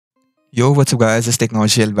Yo, what's up guys, it's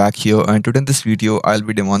Technology back here, and today in this video I'll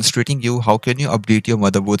be demonstrating you how can you update your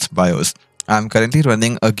motherboard's BIOS. I'm currently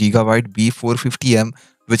running a Gigabyte B450M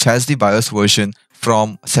which has the BIOS version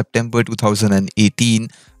from September 2018,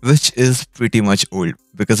 which is pretty much old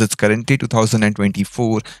because it's currently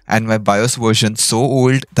 2024 and my BIOS version so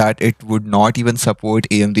old that it would not even support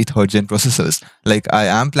AMD 3rd gen processors. Like, I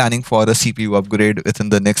am planning for a CPU upgrade within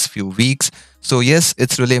the next few weeks, so yes,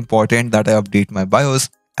 it's really important that I update my BIOS,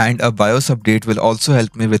 and a BIOS update will also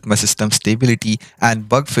help me with my system stability and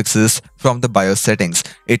bug fixes from the BIOS settings.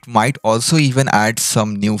 It might also even add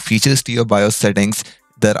some new features to your BIOS settings.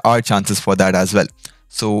 There are chances for that as well.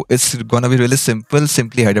 So it's gonna be really simple.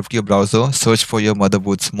 Simply head up to your browser, search for your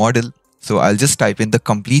motherboard's model. So I'll just type in the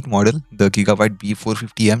complete model, the Gigabyte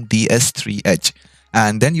B450M DS3H.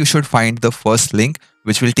 And then you should find the first link,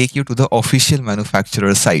 which will take you to the official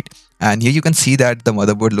manufacturer site. And here you can see that the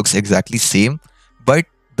motherboard looks exactly same, but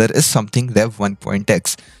there is something Rev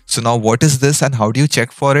 1.x. So now what is this and how do you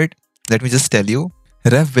check for it? Let me just tell you.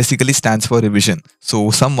 Rev basically stands for revision. So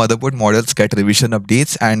some motherboard models get revision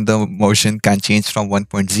updates and the version can change from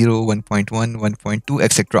 1.0, 1.1, 1.2,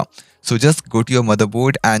 etc. So just go to your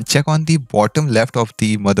motherboard and check on the bottom left of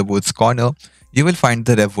the motherboard's corner. You will find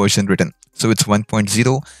the Rev version written. So it's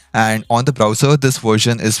 1.0, and on the browser this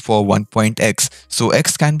version is for 1.x. So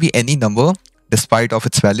x can be any number despite of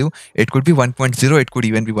its value. It could be 1.0, it could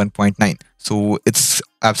even be 1.9. So it's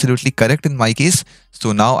absolutely correct in my case.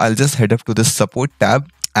 So now I'll just head up to the support tab,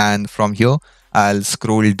 and from here I'll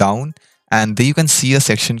scroll down and there you can see a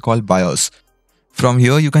section called BIOS. From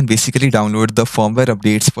here you can basically download the firmware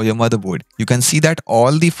updates for your motherboard. You can see that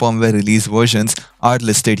all the firmware release versions are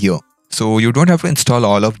listed here. So you don't have to install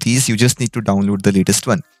all of these, you just need to download the latest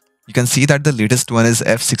one. You can see that the latest one is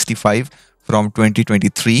F65 from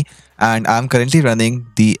 2023, and I'm currently running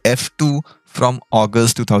the F2 from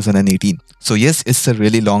August 2018. So yes, it's a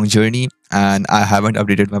really long journey and I haven't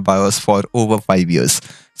updated my BIOS for over 5 years.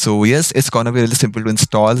 So yes, it's gonna be really simple to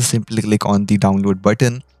install. Simply click on the download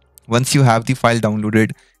button. Once you have the file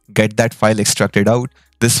downloaded, get that file extracted out.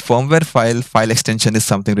 This firmware file extension is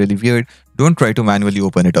something really weird. Don't try to manually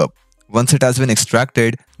open it up. Once it has been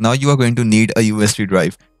extracted, now you are going to need a USB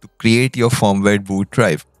drive to create your firmware boot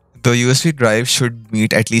drive. The USB drive should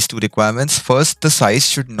meet at least two requirements. First, the size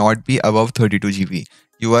should not be above 32 GB.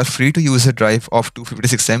 You are free to use a drive of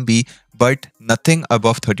 256 MB, but nothing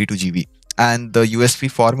above 32 GB. And the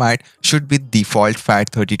USB format should be default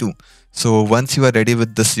FAT32. So once you are ready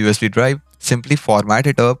with this USB drive, simply format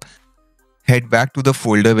it up, head back to the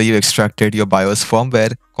folder where you extracted your BIOS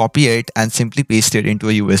firmware, copy it and simply paste it into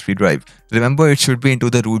a USB drive. Remember, it should be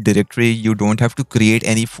into the root directory. You don't have to create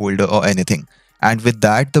any folder or anything. And with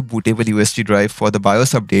that, the bootable USB drive for the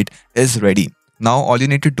BIOS update is ready. Now all you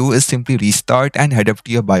need to do is simply restart and head up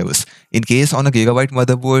to your BIOS. In case on a Gigabyte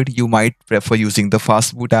motherboard, you might prefer using the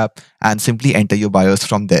fast boot app and simply enter your BIOS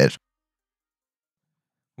from there.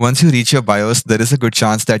 Once you reach your BIOS, there is a good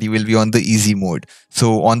chance that you will be on the easy mode.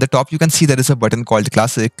 So on the top, you can see there is a button called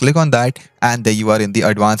Classic. Click on that and there you are in the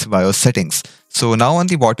advanced BIOS settings. So now on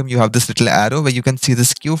the bottom, you have this little arrow where you can see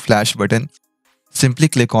this Q flash button. Simply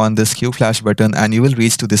click on this Q flash button and you will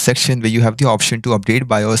reach to this section where you have the option to update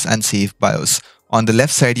BIOS and save BIOS. On the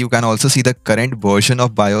left side, you can also see the current version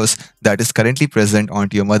of BIOS that is currently present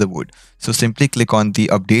onto your motherboard. So simply click on the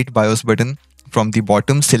update BIOS button. From the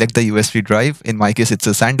bottom, select the USB drive. In my case, it's a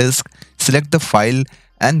SanDisk. Select the file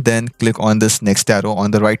and then click on this next arrow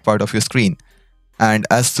on the right part of your screen. And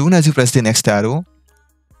as soon as you press the next arrow,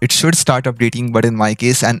 it should start updating, but in my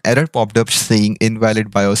case, an error popped up saying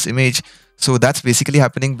invalid BIOS image. So that's basically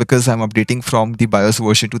happening because I'm updating from the BIOS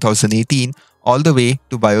version 2018 all the way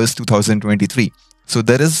to BIOS 2023. So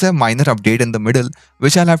there is a minor update in the middle,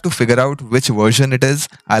 which I'll have to figure out which version it is.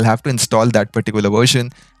 I'll have to install that particular version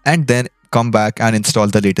and then come back and install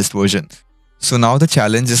the latest version. So now the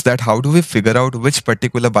challenge is that how do we figure out which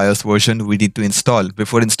particular BIOS version we need to install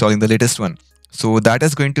before installing the latest one? So that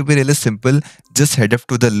is going to be really simple. Just head up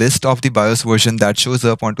to the list of the BIOS version that shows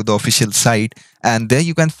up onto the official site, and there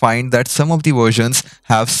you can find that some of the versions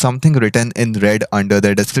have something written in red under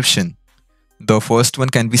their description. The first one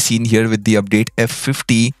can be seen here with the update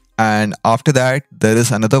F50, and after that there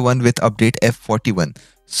is another one with update F41.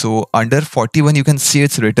 So under 41 you can see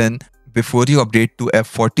it's written, before you update to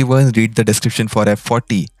F41, read the description for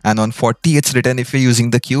F40. And on 40, it's written, if you're using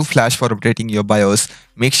the Q flash for updating your BIOS,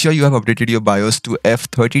 make sure you have updated your BIOS to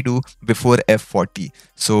F32 before F40.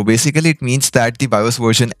 So basically, it means that the BIOS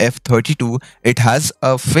version F32, it has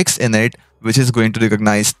a fix in it which is going to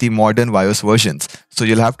recognize the modern BIOS versions. So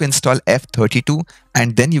you'll have to install F32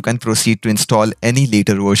 and then you can proceed to install any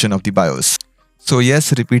later version of the BIOS. So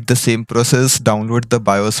yes, repeat the same process, download the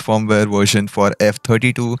BIOS firmware version for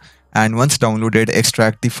F32, and once downloaded,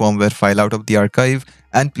 extract the firmware file out of the archive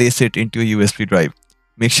and place it into a USB drive.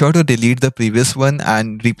 Make sure to delete the previous one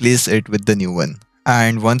and replace it with the new one.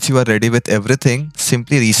 And once you are ready with everything,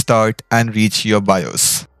 simply restart and reach your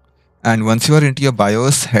BIOS. And once you are into your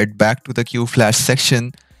BIOS, head back to the Q Flash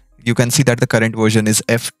section. You can see that the current version is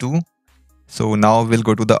F2. So now we'll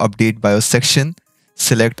go to the update BIOS section,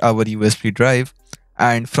 select our USB drive,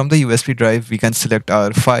 and from the USB drive we can select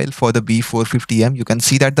our file for the B450M. You can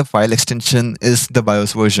see that the file extension is the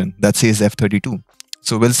BIOS version that says F32.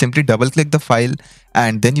 So we'll simply double click the file,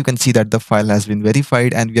 and then you can see that the file has been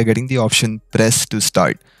verified and we are getting the option press to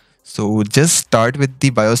start. So just start with the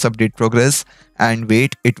BIOS update progress and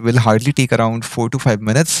wait. It will hardly take around 4 to 5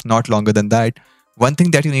 minutes, not longer than that. One thing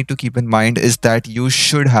that you need to keep in mind is that you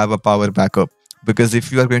should have a power backup, because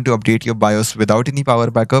if you are going to update your BIOS without any power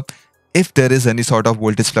backup, if there is any sort of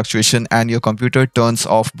voltage fluctuation and your computer turns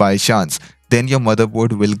off by chance, then your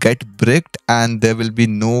motherboard will get bricked and there will be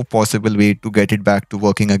no possible way to get it back to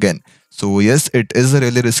working again. So yes, it is a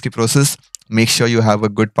really risky process. Make sure you have a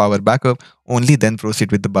good power backup, only then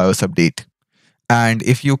proceed with the BIOS update. And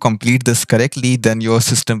if you complete this correctly, then your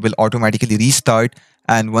system will automatically restart.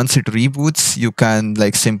 And once it reboots, you can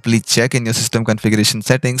simply check in your system configuration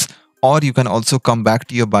settings, or you can also come back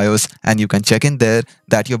to your BIOS and you can check in there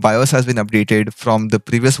that your BIOS has been updated from the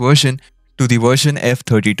previous version to the version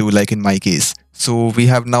F32, like in my case. So we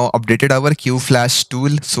have now updated our Q Flash tool.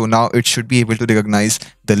 So now it should be able to recognize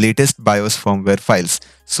the latest BIOS firmware files.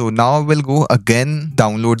 So now we'll go again,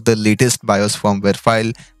 download the latest BIOS firmware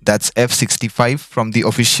file, that's F65 from the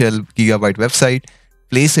official Gigabyte website,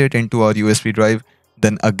 place it into our USB drive,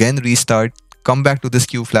 then again restart, come back to this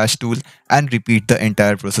Q Flash tool and repeat the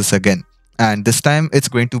entire process again. And this time it's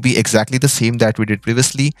going to be exactly the same that we did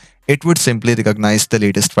previously. It would simply recognize the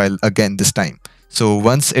latest file again this time. So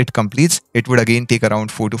once it completes, it would again take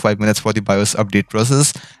around 4 to 5 minutes for the BIOS update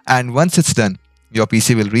process. And once it's done, your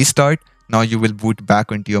PC will restart. Now you will boot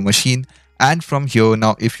back into your machine. And from here,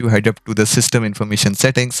 now if you head up to the system information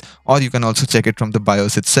settings, or you can also check it from the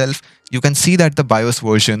BIOS itself, you can see that the BIOS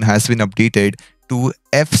version has been updated to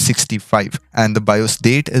F65 and the BIOS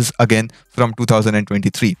date is again from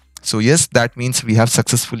 2023. So yes, that means we have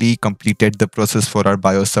successfully completed the process for our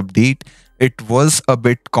BIOS update. It was a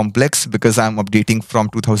bit complex because I'm updating from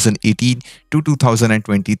 2018 to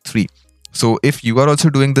 2023. So if you are also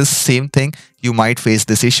doing this same thing, you might face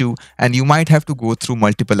this issue and you might have to go through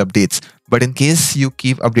multiple updates. But in case you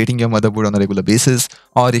keep updating your motherboard on a regular basis,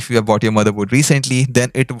 or if you have bought your motherboard recently,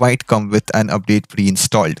 then it might come with an update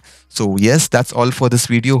pre-installed. So yes, that's all for this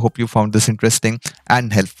video. Hope you found this interesting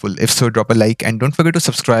and helpful. If so, drop a like and don't forget to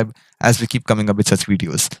subscribe as we keep coming up with such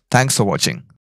videos. Thanks for watching.